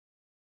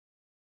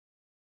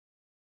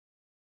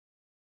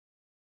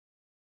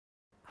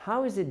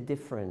How is it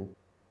different,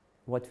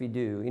 what we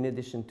do, in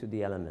addition to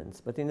the elements,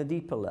 but in a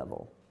deeper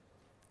level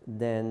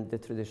than the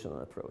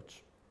traditional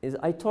approach?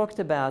 I talked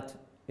about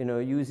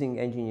using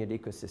engineered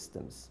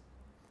ecosystems,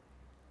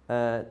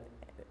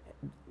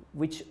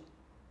 which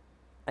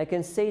I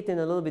can say it in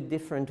a little bit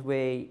different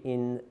way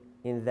in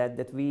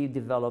that we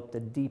developed a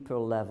deeper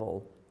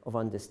level of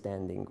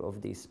understanding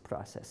of these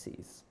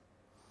processes.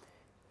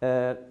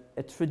 A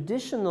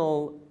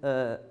traditional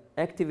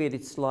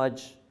activated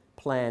sludge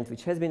plant,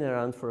 which has been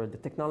around the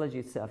technology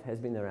itself has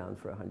been around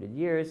for 100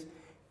 years,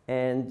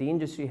 and the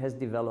industry has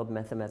developed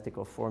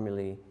mathematical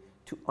formulae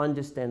to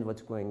understand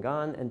what's going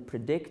on and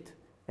predict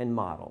and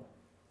model.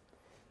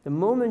 The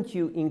moment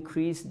you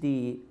increase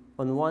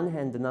on one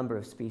hand, the number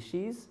of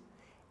species,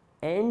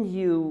 and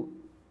you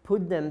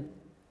put them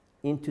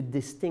into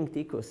distinct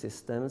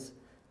ecosystems,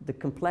 the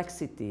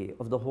complexity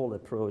of the whole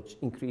approach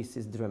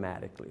increases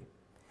dramatically.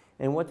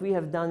 And what we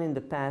have done in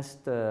the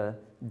past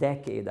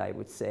decade, I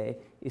would say,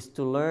 is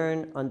to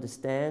learn,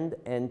 understand,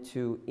 and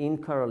in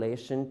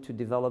correlation, to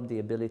develop the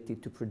ability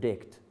to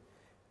predict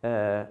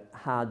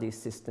how these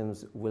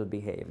systems will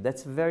behave.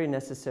 That's very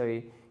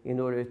necessary in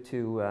order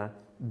to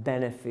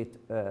benefit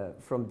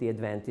from the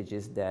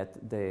advantages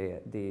that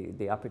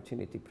the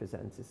opportunity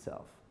presents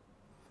itself.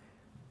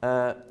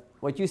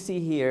 What you see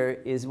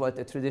here is what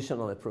a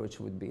traditional approach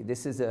would be.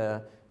 This is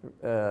a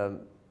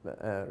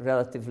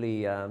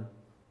relatively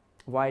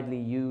widely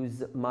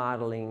used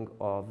modeling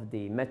of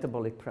the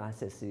metabolic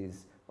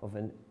processes of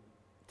a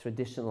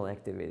traditional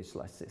activated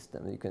sludge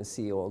system. You can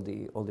see all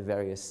the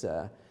various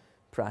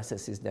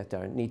processes that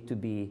need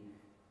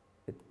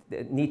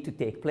to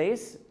take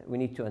place, we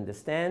need to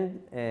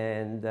understand,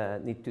 and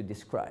need to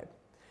describe.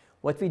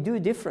 What we do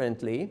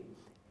differently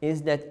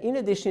is that in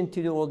addition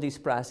to all these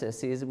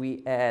processes,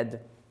 we add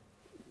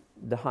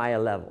the higher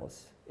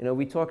levels.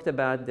 We talked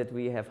about that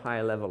we have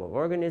higher level of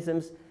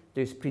organisms.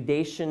 There's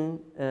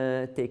predation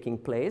taking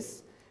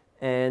place,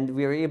 and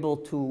we're able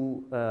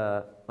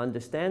to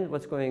understand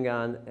what's going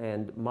on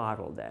and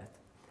model that.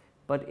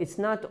 But it's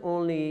not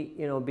only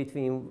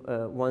between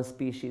one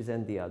species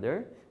and the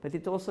other, but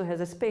it also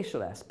has a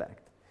spatial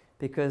aspect.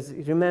 Because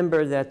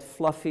remember that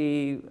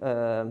fluffy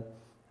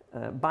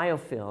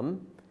biofilm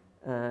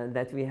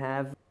that we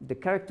have, the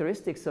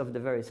characteristics of the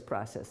various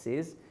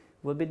processes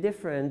will be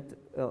different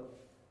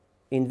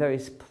in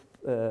various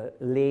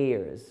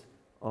layers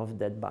of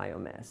that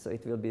biomass. So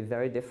it will be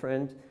very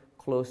different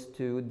close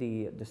to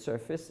the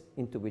surface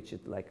into which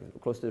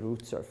close to the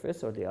root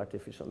surface or the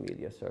artificial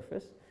media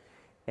surface,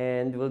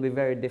 and will be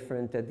very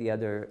different at the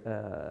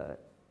other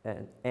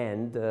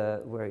end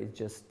where it's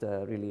just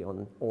really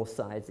on all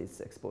sides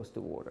it's exposed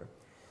to water.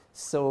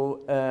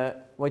 So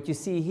what you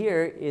see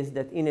here is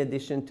that in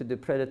addition to the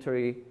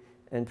predatory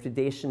and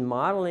predation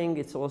modeling,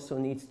 it also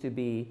needs to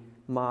be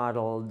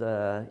modeled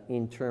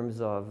in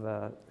terms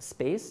of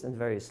space and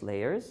various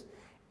layers.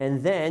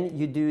 And then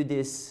you do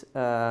this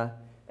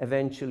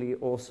eventually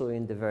also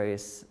in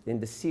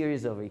the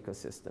series of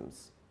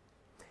ecosystems.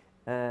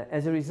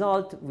 As a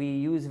result, we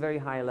use very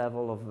high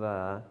level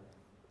of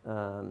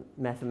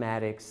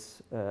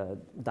mathematics,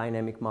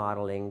 dynamic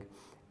modeling,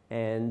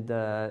 and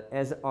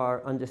as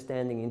our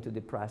understanding into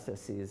the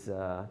processes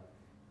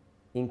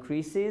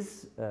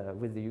increases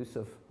with the use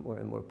of more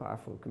and more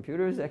powerful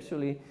computers,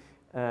 actually,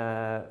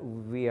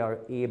 we are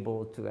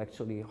able to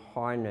actually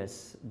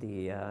harness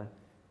the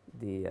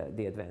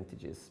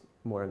advantages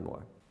more and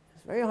more.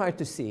 It's very hard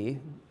to see,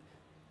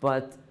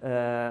 but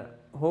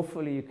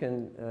hopefully you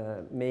can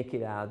make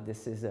it out.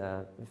 This is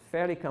a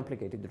fairly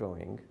complicated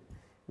drawing,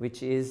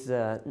 which is,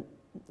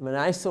 when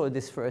I saw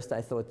this first,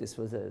 I thought this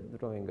was a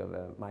drawing of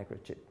a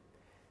microchip.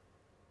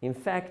 In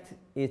fact,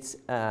 it's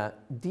a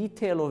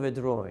detail of a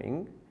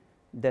drawing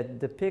that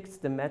depicts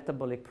the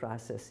metabolic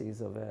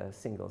processes of a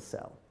single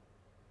cell.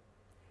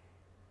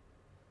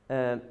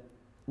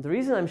 The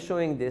reason I'm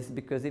showing this,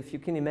 because if you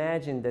can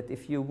imagine that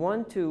if you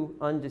want to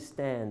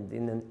understand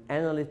in an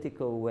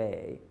analytical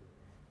way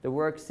the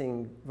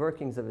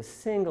workings of a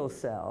single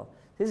cell,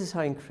 this is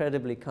how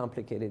incredibly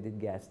complicated it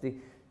gets.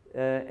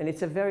 And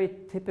it's a very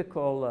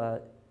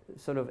typical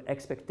sort of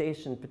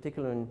expectation,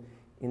 particularly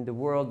in the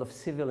world of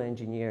civil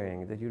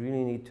engineering, that you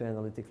really need to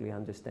analytically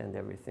understand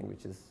everything,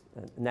 which is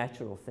a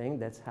natural thing.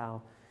 That's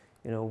how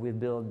we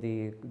build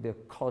the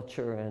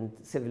culture and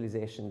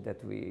civilization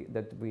that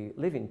we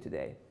live in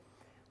today.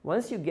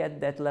 Once you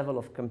get that level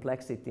of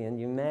complexity and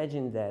you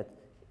imagine that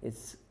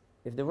if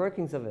the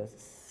workings of a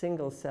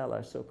single cell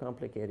are so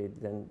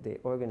complicated, then they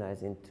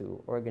organize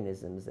into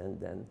organisms and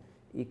then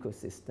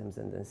ecosystems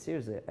and then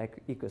series of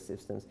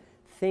ecosystems,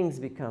 things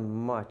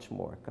become much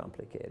more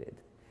complicated.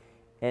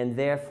 And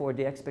therefore,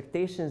 the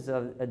expectations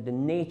of the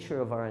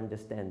nature of our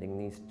understanding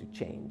needs to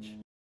change.